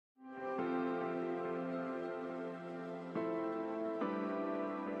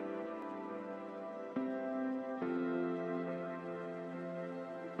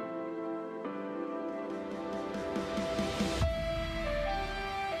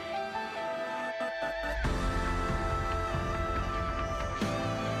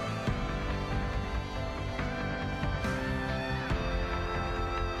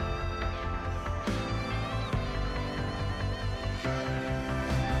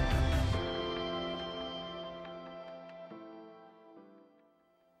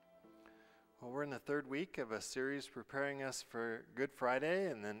We're in the third week of a series preparing us for Good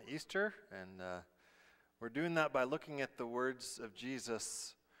Friday and then Easter, and we're doing that by looking at the words of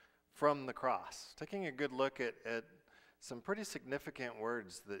Jesus from the cross, taking a good look at some pretty significant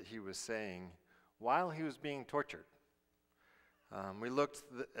words that he was saying while he was being tortured. We looked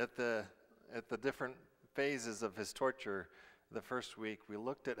at the different phases of his torture the first week. We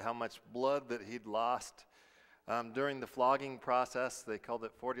looked at how much blood that he'd lost during the flogging process. They called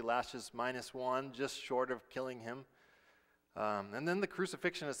it 40 lashes minus one, just short of killing him. And then the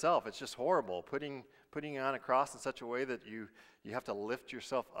crucifixion itself, it's just horrible, putting you on a cross in such a way that you have to lift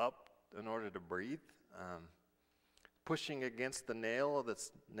yourself up in order to breathe. Pushing against the nail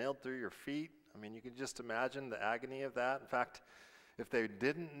that's nailed through your feet. I mean, you can just imagine the agony of that. In fact, if they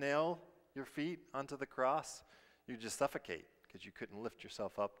didn't nail your feet onto the cross, you'd just suffocate because you couldn't lift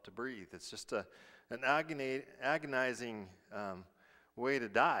yourself up to breathe. It's just an agonizing way to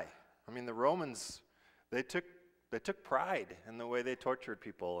die. I mean, the Romans, they took pride in the way they tortured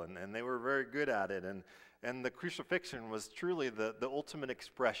people, and they were very good at it. And the crucifixion was truly the ultimate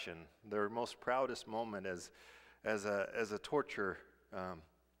expression, their most proudest moment as a torture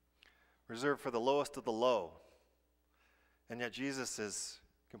reserved for the lowest of the low. And yet Jesus is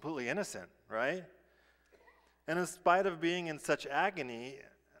completely innocent, right? And in spite of being in such agony,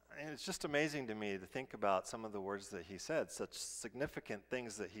 it's just amazing to me to think about some of the words that he said, such significant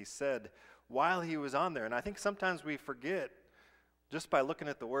things that he said while he was on there. And I think sometimes we forget, just by looking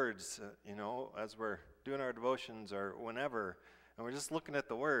at the words, as we're doing our devotions or whenever, and we're just looking at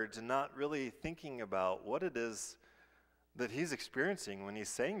the words and not really thinking about what it is that he's experiencing when he's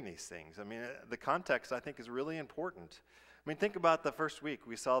saying these things. I mean, the context, I think, is really important. I mean, think about the first week.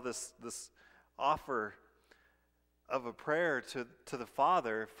 We saw this offer of a prayer to the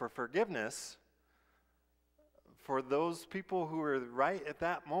Father for forgiveness for those people who were right at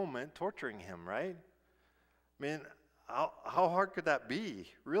that moment torturing him, right? I mean, how hard could that be,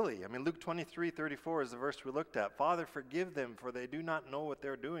 really? I mean, Luke 23:34 is the verse we looked at. Father, forgive them, for they do not know what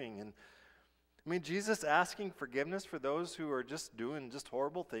they're doing. And I mean, Jesus asking forgiveness for those who are just doing just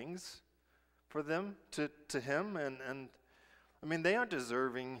horrible things for them, to him. And I mean, they aren't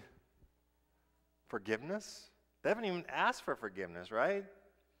deserving forgiveness. They haven't even asked for forgiveness, right?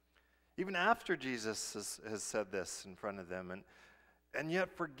 Even after Jesus has said this in front of them. And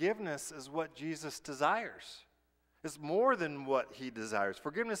yet forgiveness is what Jesus desires. It's more than what he desires.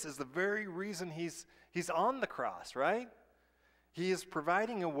 Forgiveness is the very reason he's on the cross, right? He is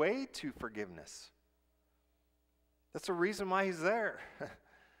providing a way to forgiveness. That's the reason why he's there.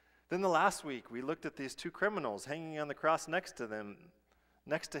 Then the last week, we looked at these two criminals hanging on the cross next to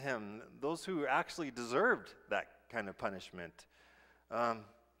him, those who actually deserved that kind of punishment.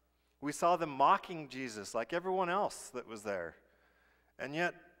 We saw them mocking Jesus like everyone else that was there. And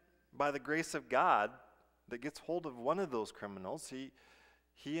yet, by the grace of God that gets hold of one of those criminals,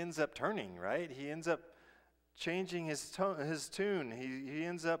 he ends up turning, right? He ends up changing his tune. He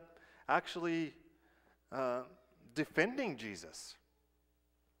ends up actually defending Jesus.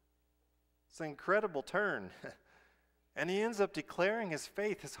 It's an incredible turn. And he ends up declaring his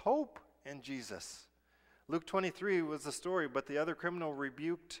faith, his hope in Jesus. Luke 23 was the story, but the other criminal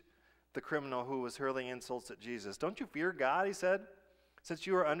rebuked the criminal who was hurling insults at Jesus. Don't you fear God, he said, since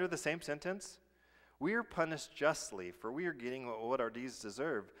you are under the same sentence? We are punished justly, for we are getting what our deeds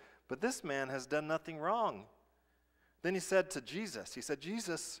deserve. But this man has done nothing wrong. Then he said to Jesus,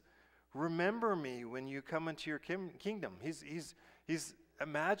 Jesus, remember me when you come into your kingdom. He's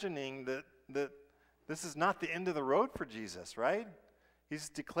imagining that this is not the end of the road for Jesus, right? He's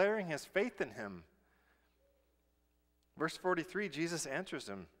declaring his faith in him. Verse 43, Jesus answers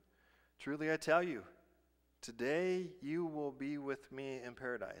him, truly I tell you, today you will be with me in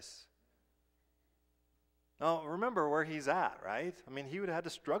paradise. Now, remember where he's at, right? I mean, he would have had to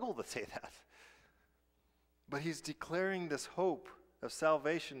struggle to say that. But he's declaring this hope of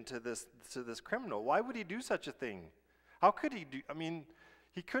salvation to this criminal. Why would he do such a thing? How could he do? I mean,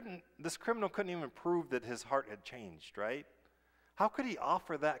 this criminal couldn't even prove that his heart had changed, right? How could he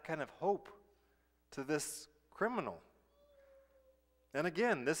offer that kind of hope to this criminal? And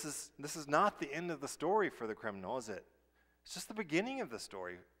again, this is not the end of the story for the criminal, is it? It's just the beginning of the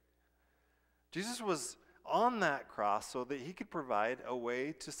story. Jesus was on that cross so that he could provide a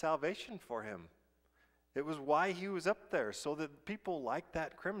way to salvation for him. It was why he was up there, so that people like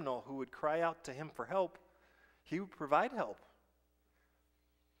that criminal who would cry out to him for help, he would provide help.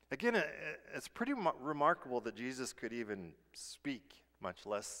 Again, it's pretty remarkable that Jesus could even speak, much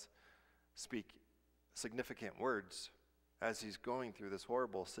less speak significant words as he's going through this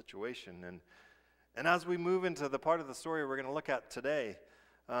horrible situation. And as we move into the part of the story we're going to look at today,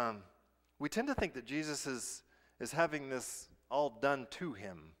 we tend to think that Jesus is having this all done to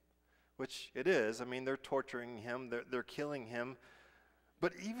him, which it is. I mean, they're torturing him, they're killing him.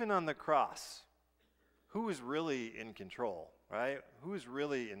 But even on the cross, who is really in control, right? Who is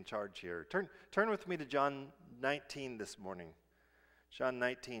really in charge here? Turn with me to John 19 this morning. John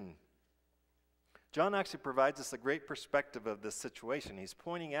 19. John actually provides us a great perspective of this situation. He's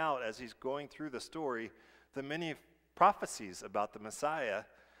pointing out, as he's going through the story, the many prophecies about the Messiah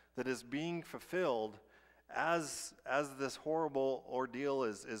that is being fulfilled as this horrible ordeal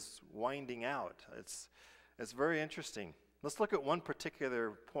is winding out. It's very interesting. Let's look at one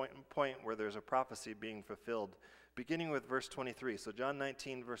particular point where there's a prophecy being fulfilled, beginning with verse 23. So John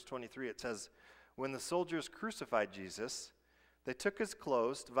 19, verse 23, it says, "When the soldiers crucified Jesus, they took his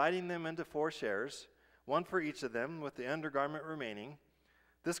clothes, dividing them into 4 shares, one for each of them, with the undergarment remaining.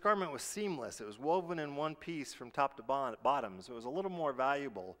 This garment was seamless. It was woven in one piece from top to bottom, so it was a little more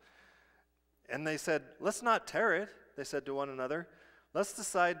valuable. And they said, 'Let's not tear it,' they said to one another. 'Let's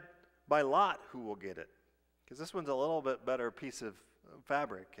decide by lot who will get it, because this one's a little bit better piece of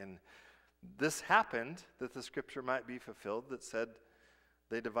fabric.' And this happened that the scripture might be fulfilled that said,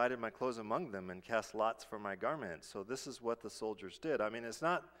 'They divided my clothes among them and cast lots for my garment.' So this is what the soldiers did." I mean, it's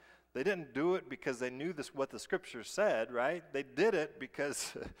not, they didn't do it because they knew what the scripture said, right? They did it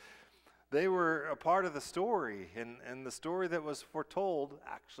because they were a part of the story, and the story that was foretold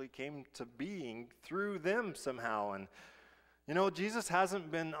actually came to being through them somehow. And you know, Jesus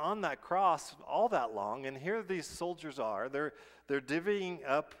hasn't been on that cross all that long, and here these soldiers are. They're divvying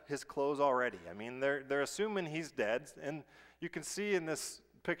up his clothes already. I mean, they're assuming he's dead, and you can see in this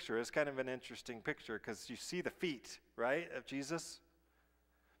picture, it's kind of an interesting picture because you see the feet, right, of Jesus.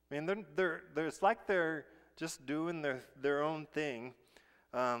 I mean, it's like they're just doing their own thing,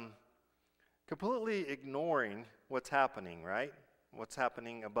 completely ignoring what's happening, right? What's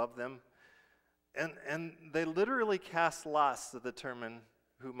happening above them. And they literally cast lots to determine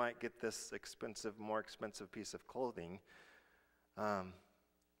who might get this more expensive piece of clothing,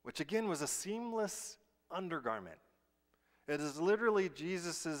 which again was a seamless undergarment. It is literally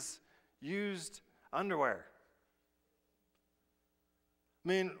Jesus's used underwear. I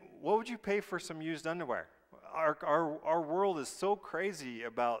mean, what would you pay for some used underwear? Our world is so crazy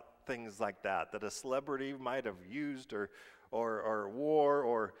about things like that a celebrity might have used or wore,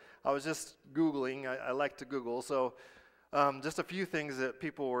 or I was just Googling. I like to Google, so just a few things that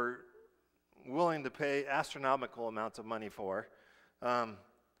people were willing to pay astronomical amounts of money for.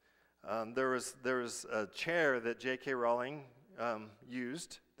 There was a chair that J.K. Rowling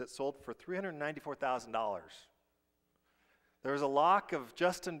used that sold for $394,000. There was a lock of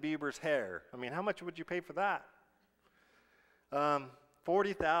Justin Bieber's hair. I mean, how much would you pay for that?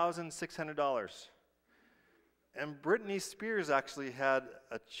 $40,600. And Britney Spears actually had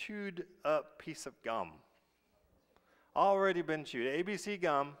a chewed up piece of gum. Already been chewed. ABC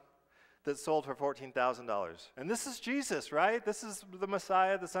gum that sold for $14,000. And this is Jesus, right? This is the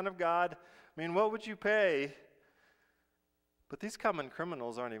Messiah, the Son of God. I mean, what would you pay? But these common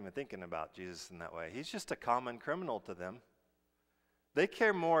criminals aren't even thinking about Jesus in that way. He's just a common criminal to them. They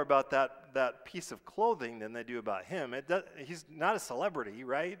care more about that piece of clothing than they do about him. He's not a celebrity,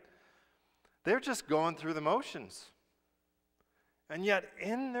 right? They're just going through the motions. And yet,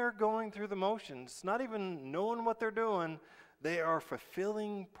 in their going through the motions, not even knowing what they're doing, they are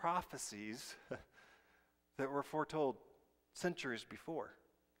fulfilling prophecies that were foretold centuries before.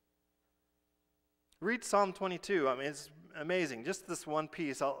 Read Psalm 22. I mean, it's amazing. Just this one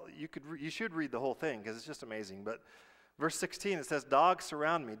piece. You should read the whole thing because it's just amazing. But verse 16, it says, "Dogs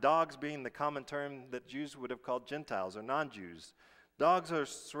surround me." Dogs being the common term that Jews would have called Gentiles or non-Jews. "Dogs are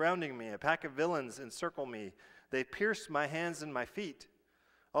surrounding me. A pack of villains encircle me. They pierce my hands and my feet.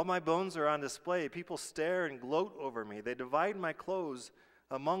 All my bones are on display. People stare and gloat over me. They divide my clothes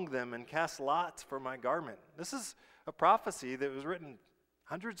among them and cast lots for my garment." This is a prophecy that was written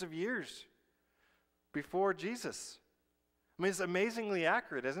hundreds of years before Jesus. I mean, it's amazingly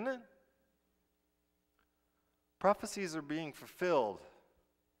accurate, isn't it? Prophecies are being fulfilled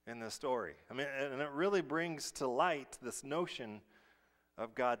in this story. I mean, and it really brings to light this notion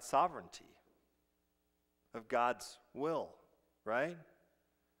of God's sovereignty, of God's will, right?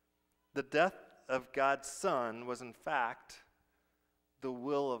 The death of God's Son was in fact the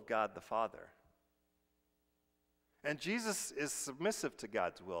will of God the Father. And Jesus is submissive to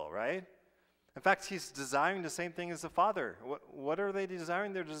God's will, right? In fact, he's desiring the same thing as the Father. What are they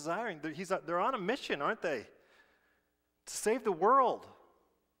desiring? They're on a mission, aren't they? To save the world.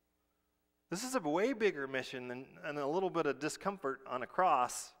 This is a way bigger mission than a little bit of discomfort on a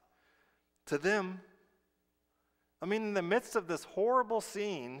cross to them. I mean, in the midst of this horrible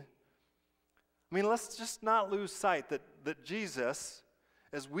scene, I mean, let's just not lose sight that Jesus,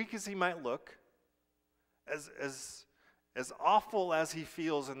 as weak as he might look, as awful as he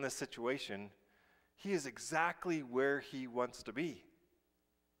feels in this situation, he is exactly where he wants to be.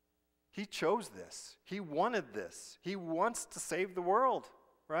 He chose this. He wanted this. He wants to save the world,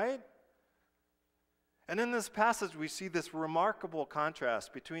 right? And in this passage, we see this remarkable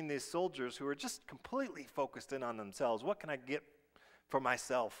contrast between these soldiers who are just completely focused in on themselves. What can I get for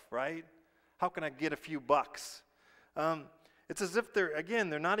myself, right? How can I get a few bucks? It's as if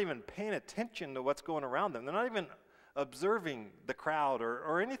they're not even paying attention to what's going around them. They're not even observing the crowd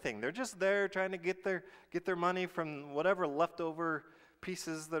or anything. They're just there trying to get their money from whatever leftover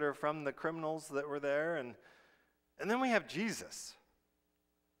pieces that are from the criminals that were there. And then we have Jesus,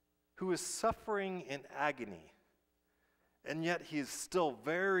 who is suffering in agony, and yet he is still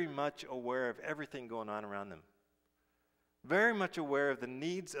very much aware of everything going on around him. Very much aware of the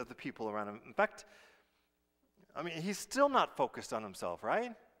needs of the people around him. In fact, I mean, he's still not focused on himself,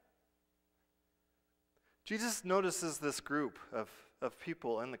 right? Jesus notices this group of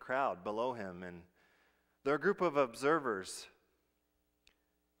people in the crowd below him, and they're a group of observers.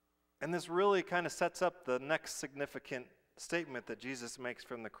 And this really kind of sets up the next significant statement that Jesus makes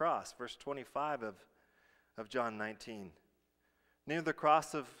from the cross, verse 25 of John 19. Near the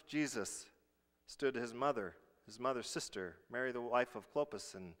cross of Jesus stood his mother's sister, Mary the wife of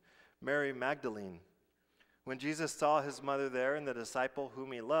Clopas, and Mary Magdalene. When Jesus saw his mother there and the disciple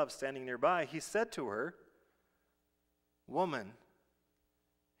whom he loved standing nearby, he said to her, "Woman,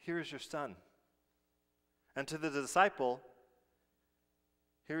 here is your son." And to the disciple,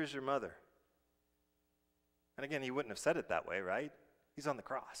 "Here is your mother." And again, he wouldn't have said it that way, right? He's on the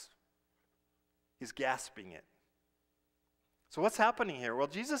cross. He's gasping it. So what's happening here? Well,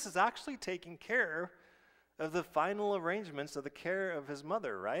 Jesus is actually taking care of the final arrangements of the care of his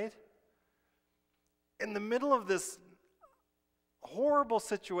mother, right? In the middle of this horrible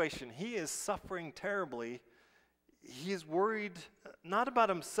situation, he is suffering terribly. He is worried not about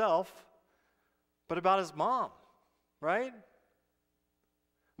himself, but about his mom, right?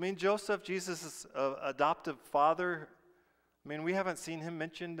 I mean, Joseph, Jesus' adoptive father, I mean, we haven't seen him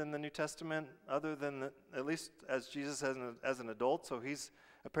mentioned in the New Testament other than at least as Jesus as an adult, so he's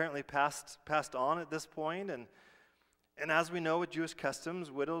apparently passed on at this point. And as we know with Jewish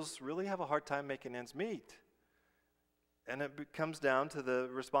customs, widows really have a hard time making ends meet. And it comes down to the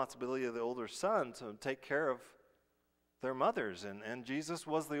responsibility of the older son to take care of their mothers. And Jesus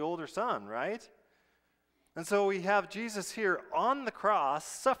was the older son, right? And so we have Jesus here on the cross,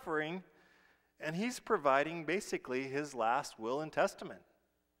 suffering, and he's providing basically his last will and testament.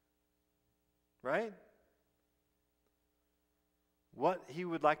 Right? What he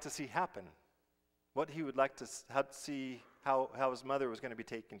would like to see happen. What he would like to see how his mother was going to be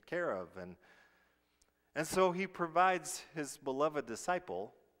taken care of. And so he provides his beloved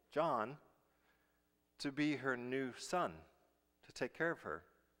disciple, John, to be her new son, to take care of her.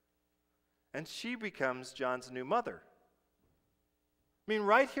 And she becomes John's new mother. I mean,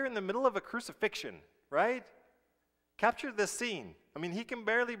 right here in the middle of a crucifixion, right? Capture this scene. I mean, he can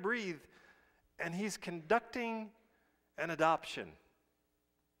barely breathe, and he's conducting an adoption.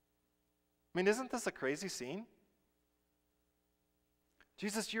 I mean, isn't this a crazy scene?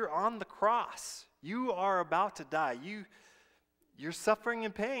 Jesus, you're on the cross. You are about to die. You're suffering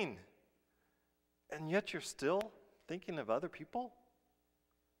in pain. And yet you're still thinking of other people?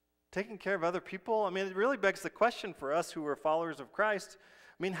 Taking care of other people? I mean, it really begs the question for us who are followers of Christ.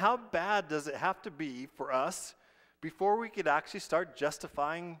 I mean, how bad does it have to be for us before we could actually start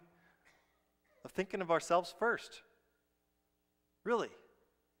justifying thinking of ourselves first? Really?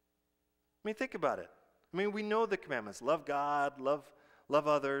 I mean, think about it. I mean, we know the commandments. Love God, love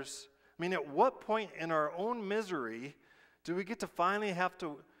others. I mean, at what point in our own misery do we get to finally have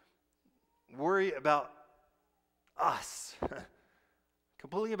to worry about us?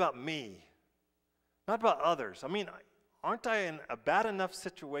 Completely about me, not about others. I mean, aren't I in a bad enough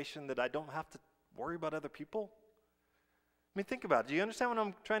situation that I don't have to worry about other people? I mean, think about it. Do you understand what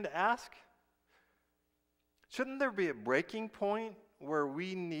I'm trying to ask? Shouldn't there be a breaking point where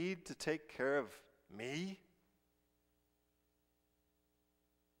we need to take care of me?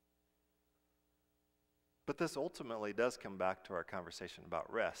 But this ultimately does come back to our conversation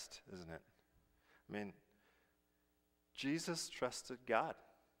about rest, isn't it? I mean, Jesus trusted God.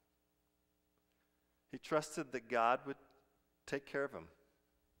 He trusted that God would take care of him.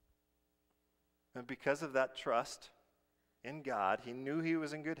 And because of that trust in God, he knew he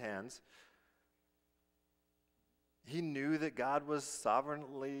was in good hands. He knew that God was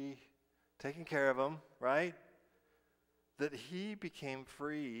sovereignly taking care of him, right? That he became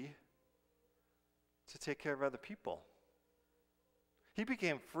free to take care of other people. He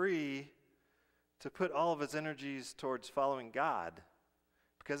became free to put all of his energies towards following God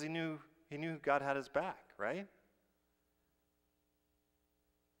because he knew God had his back, right?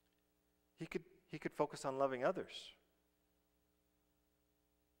 He could focus on loving others.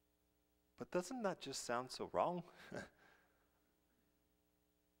 But doesn't that just sound so wrong?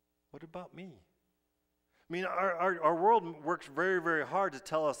 What about me? I mean, our world works very, very hard to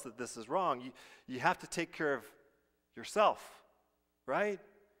tell us that this is wrong. You have to take care of yourself, right?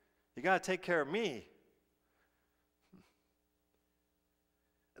 You got to take care of me.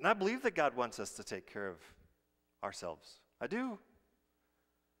 And I believe that God wants us to take care of ourselves. I do.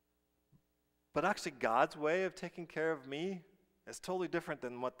 But actually, God's way of taking care of me is totally different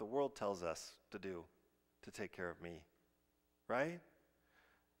than what the world tells us to do to take care of me, right?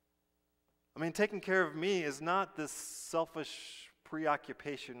 I mean, taking care of me is not this selfish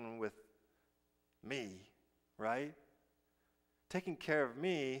preoccupation with me, right? Taking care of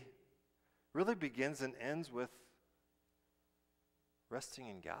me really begins and ends with resting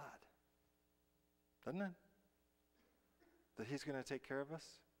in God, doesn't it? That he's going to take care of us.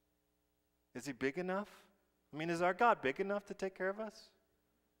 Is he big enough? I mean, is our God big enough to take care of us?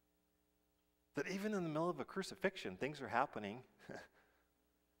 That even in the middle of a crucifixion, things are happening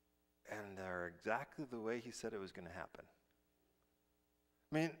and they're exactly the way he said it was going to happen.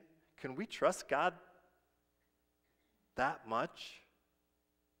 I mean, can we trust God that much?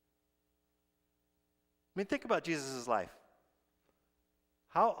 I mean, think about Jesus' life.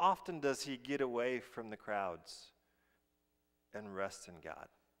 How often does he get away from the crowds and rest in God?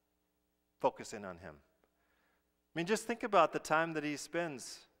 Focus in on him. I mean, just think about the time that he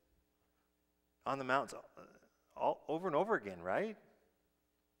spends on the mountains all over and over again, right?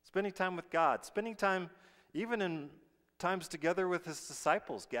 Spending time with God, spending time even in times together with his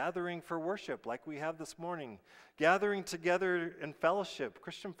disciples, gathering for worship like we have this morning, gathering together in fellowship,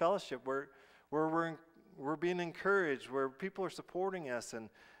 Christian fellowship, where we're being encouraged, where people are supporting us and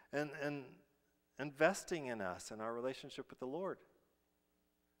investing in us and our relationship with the Lord.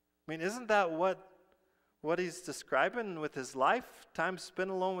 I mean, isn't that what he's describing with his life? Time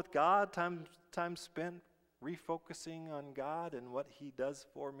spent alone with God, time spent refocusing on God and what he does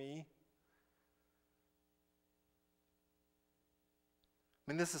for me.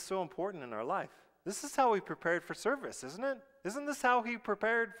 I mean, this is so important in our life. This is how he prepared for service, isn't it? Isn't this how he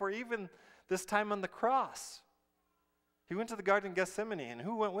prepared for even this time on the cross? He went to the Garden of Gethsemane, and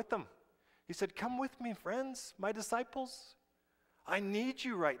who went with him? He said, "Come with me, friends, my disciples. I need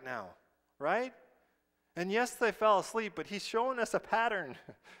you right now," right? And yes, they fell asleep, but he's showing us a pattern.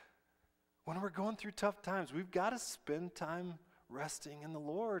 When we're going through tough times, we've got to spend time resting in the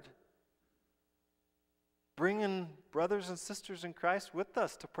Lord. Bringing brothers and sisters in Christ with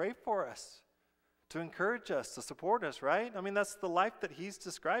us to pray for us, to encourage us, to support us, right? I mean, that's the life that he's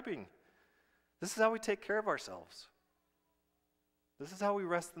describing. This is how we take care of ourselves. This is how we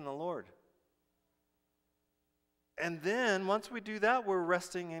rest in the Lord. And then, once we do that, we're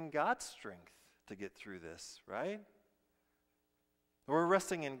resting in God's strength to get through this, right? We're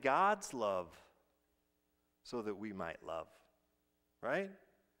resting in God's love so that we might love, right?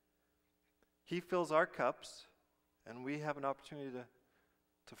 He fills our cups, and we have an opportunity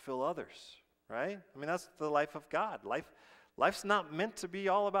to fill others, right? I mean, that's the life of God. Life's not meant to be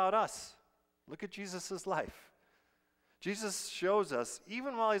all about us. Look at Jesus' life. Jesus shows us,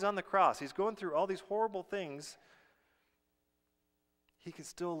 even while he's on the cross, he's going through all these horrible things, he can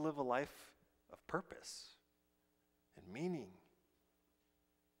still live a life of purpose and meaning,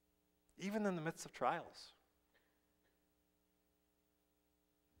 even in the midst of trials.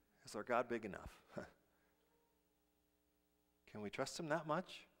 Is our God big enough? Can we trust him that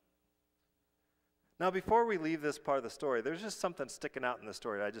much? Now, before we leave this part of the story, there's just something sticking out in the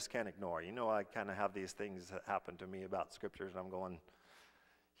story that I just can't ignore. You know, I kind of have these things that happen to me about scriptures, and I'm going,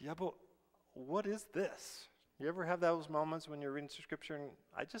 yeah, but what is this? You ever have those moments when you're reading scripture and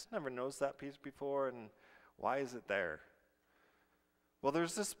I just never noticed that piece before, and why is it there? Well,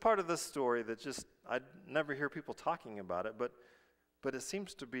 there's this part of this story that just, I never hear people talking about it, but it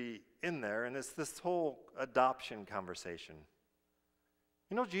seems to be in there, and it's this whole adoption conversation.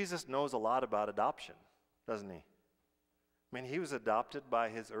 You know, Jesus knows a lot about adoption, doesn't he? I mean, he was adopted by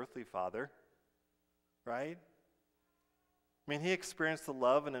his earthly father, right? I mean, he experienced the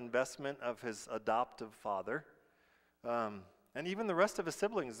love and investment of his adoptive father. And even the rest of his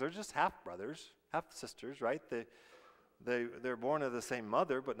siblings, they're just half-brothers, half-sisters, right? They're born of the same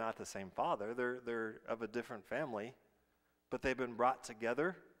mother, but not the same father. They're of a different family, but they've been brought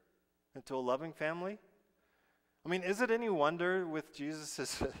together into a loving family. I mean, is it any wonder with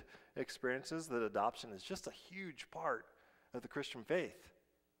Jesus' experiences that adoption is just a huge part of the Christian faith.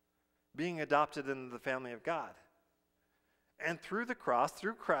 Being adopted into the family of God. And through the cross,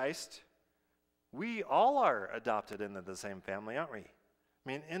 through Christ, we all are adopted into the same family, aren't we? I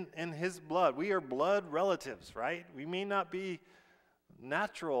mean, in his blood, we are blood relatives, right? We may not be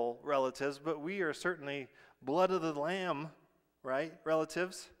natural relatives, but we are certainly blood of the Lamb, right,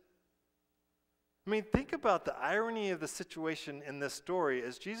 relatives. I mean, think about the irony of the situation in this story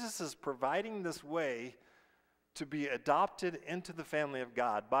as Jesus is providing this way to be adopted into the family of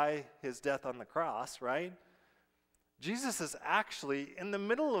God by his death on the cross, right? Jesus is actually, in the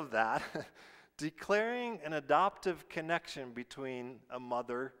middle of that, declaring an adoptive connection between a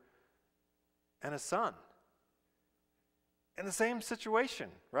mother and a son. In the same situation,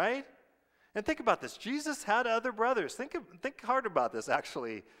 right? And think about this. Jesus had other brothers. Think hard about this,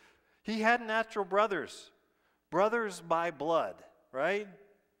 actually. He had natural brothers, brothers by blood, right?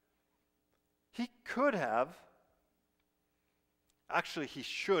 He could have, actually he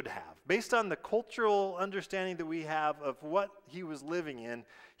should have, based on the cultural understanding that we have of what he was living in,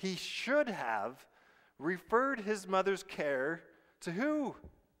 he should have referred his mother's care to who?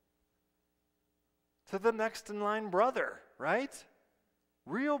 To the next in line brother, right?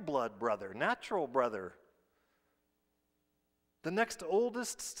 Real blood brother, natural brother. The next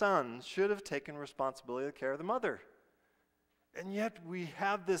oldest son should have taken responsibility of the care of the mother. And yet we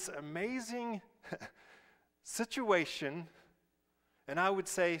have this amazing situation, and I would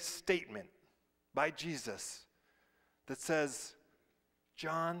say statement by Jesus that says,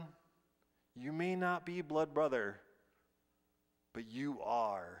 John, you may not be blood brother, but you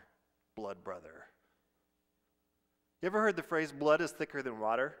are blood brother. You ever heard the phrase, blood is thicker than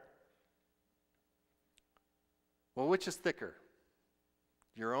water? Well, which is thicker?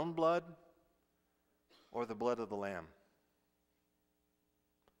 Your own blood or the blood of the Lamb?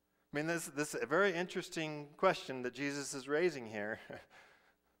 I mean, this is a very interesting question that Jesus is raising here.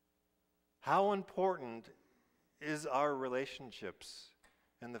 How important is our relationships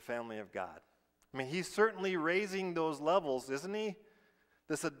in the family of God? I mean, he's certainly raising those levels, isn't he?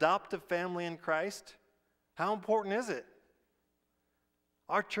 This adoptive family in Christ. How important is it?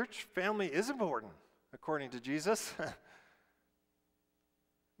 Our church family is important, according to Jesus.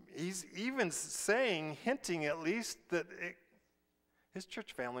 He's even saying, hinting at least, that his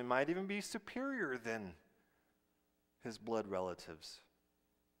church family might even be superior than his blood relatives.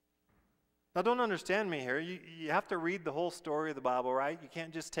 Now, don't understand me here. You have to read the whole story of the Bible, right? You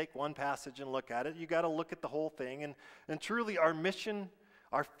can't just take one passage and look at it. You got to look at the whole thing. And truly, our mission,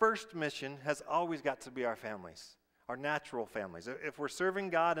 our first mission, has always got to be our families, our natural families. If we're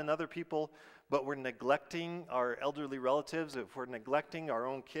serving God and other people, but we're neglecting our elderly relatives, if we're neglecting our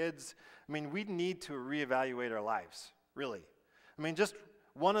own kids, I mean, we need to reevaluate our lives, really. I mean, just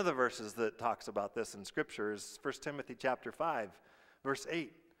one of the verses that talks about this in Scripture is 1 Timothy chapter 5, verse 8.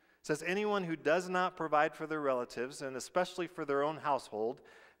 It says, anyone who does not provide for their relatives, and especially for their own household,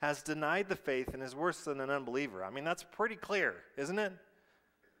 has denied the faith and is worse than an unbeliever. I mean, that's pretty clear, isn't it?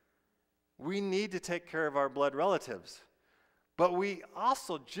 We need to take care of our blood relatives. But we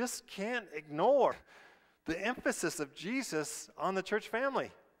also just can't ignore the emphasis of Jesus on the church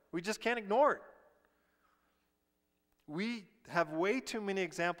family. We just can't ignore it. We have way too many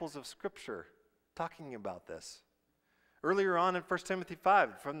examples of Scripture talking about this. Earlier on in 1 Timothy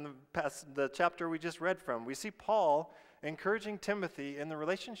 5, from the chapter we just read from, we see Paul encouraging Timothy in the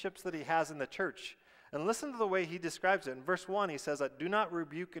relationships that he has in the church. And listen to the way he describes it. In verse 1, he says, do not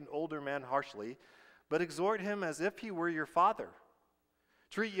rebuke an older man harshly, but exhort him as if he were your father.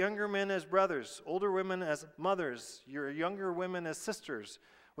 Treat younger men as brothers, older women as mothers, your younger women as sisters,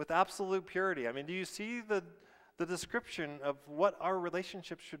 with absolute purity. I mean, do you see the description of what our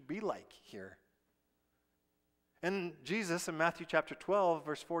relationship should be like here? And Jesus, in Matthew chapter 12,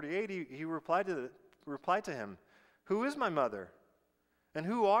 verse 48, he replied to him, who is my mother? And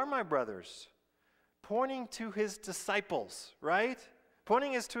who are my brothers? Pointing to his disciples, right?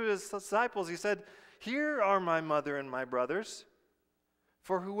 Pointing to his disciples, he said, here are my mother and my brothers.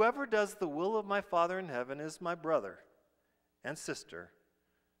 For whoever does the will of my Father in heaven is my brother and sister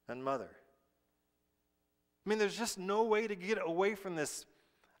and mother. I mean, there's just no way to get away from this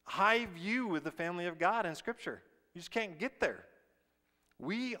high view of the family of God in Scripture. You just can't get there.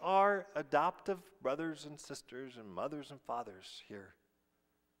 We are adoptive brothers and sisters and mothers and fathers here.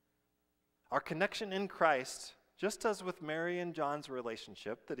 Our connection in Christ, just as with Mary and John's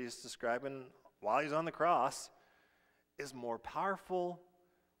relationship that he's describing while he's on the cross, is more powerful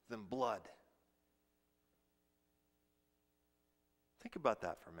than blood. Think about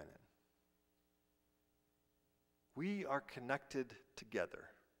that for a minute. We are connected together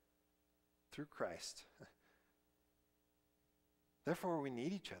through Christ. Therefore, we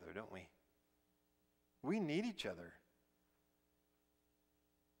need each other, don't we? We need each other.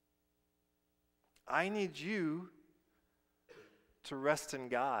 I need you to rest in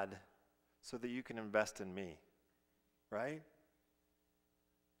God so that you can invest in me, right?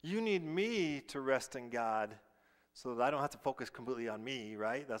 You need me to rest in God so that I don't have to focus completely on me,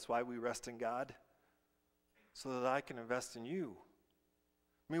 right? That's why we rest in God, so that I can invest in you.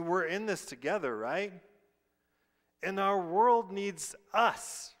 I mean, we're in this together, right? And our world needs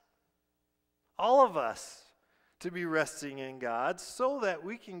us, all of us, to be resting in God so that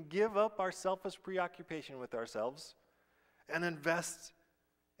we can give up our selfish preoccupation with ourselves and invest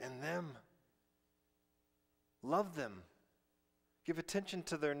in them. Love them. Give attention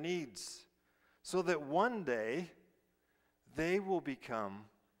to their needs so that one day they will become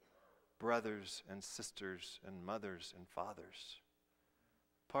brothers and sisters and mothers and fathers.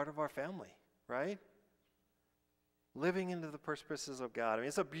 Part of our family, right? Living into the purposes of God. I mean,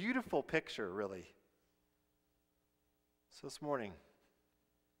 it's a beautiful picture, really. So this morning,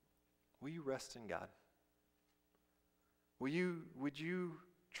 will you rest in God? Would you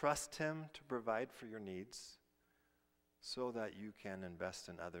trust Him to provide for your needs so that you can invest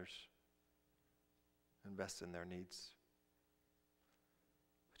in others, invest in their needs?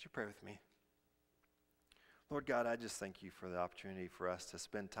 Would you pray with me? Lord God, I just thank you for the opportunity for us to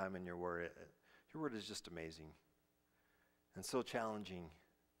spend time in your word. Your word is just amazing and so challenging.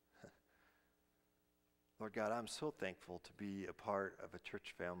 Lord God, I'm so thankful to be a part of a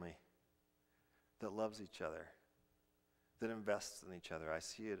church family that loves each other, that invests in each other. I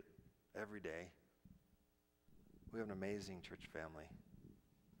see it every day. We have an amazing church family.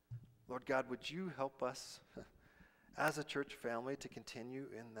 Lord God, would you help us as a church family to continue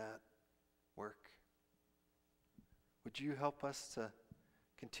in that work? Would you help us to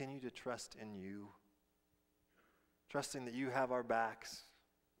continue to trust in you, trusting that you have our backs,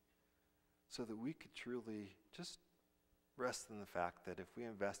 so that we could truly just rest in the fact that if we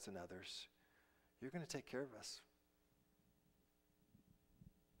invest in others, you're going to take care of us.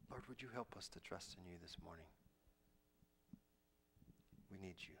 Lord, would you help us to trust in you this morning? We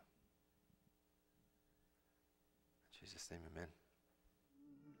need you. In Jesus' name, amen.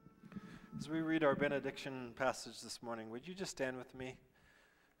 As we read our benediction passage this morning, would you just stand with me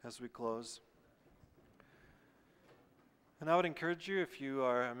as we close? And I would encourage you, if you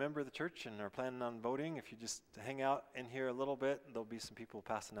are a member of the church and are planning on voting, if you just hang out in here a little bit, there'll be some people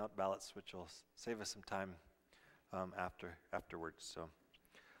passing out ballots, which will save us some time afterwards. So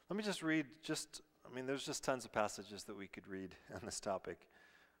let me just read there's just tons of passages that we could read on this topic.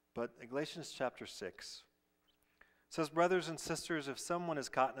 But Galatians chapter 6 says, "Brothers and sisters, if someone is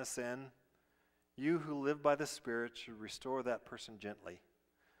caught in a sin, you who live by the Spirit should restore that person gently.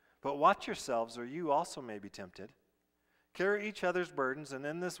 But watch yourselves, or you also may be tempted. Carry each other's burdens, and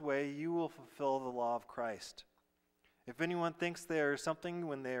in this way you will fulfill the law of Christ. If anyone thinks they are something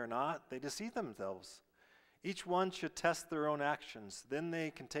when they are not, they deceive themselves. Each one should test their own actions. Then they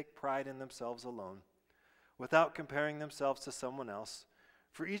can take pride in themselves alone, without comparing themselves to someone else,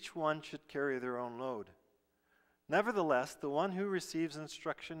 for each one should carry their own load. Nevertheless, the one who receives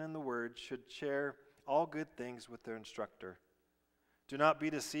instruction in the word should share all good things with their instructor. Do not be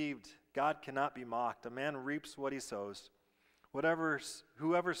deceived. God cannot be mocked. A man reaps what he sows.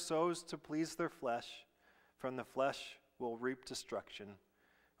 Whoever sows to please their flesh, from the flesh will reap destruction.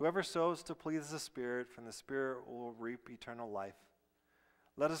 Whoever sows to please the Spirit, from the Spirit will reap eternal life.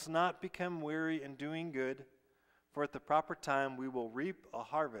 Let us not become weary in doing good, for at the proper time we will reap a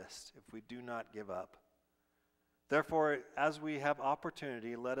harvest if we do not give up. Therefore, as we have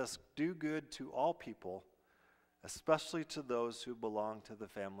opportunity, let us do good to all people, especially to those who belong to the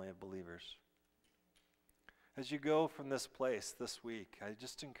family of believers." As you go from this place this week, I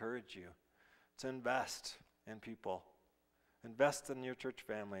just encourage you to invest in people. Invest in your church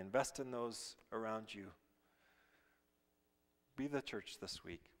family. Invest in those around you. Be the church this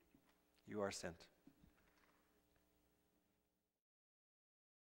week. You are sent.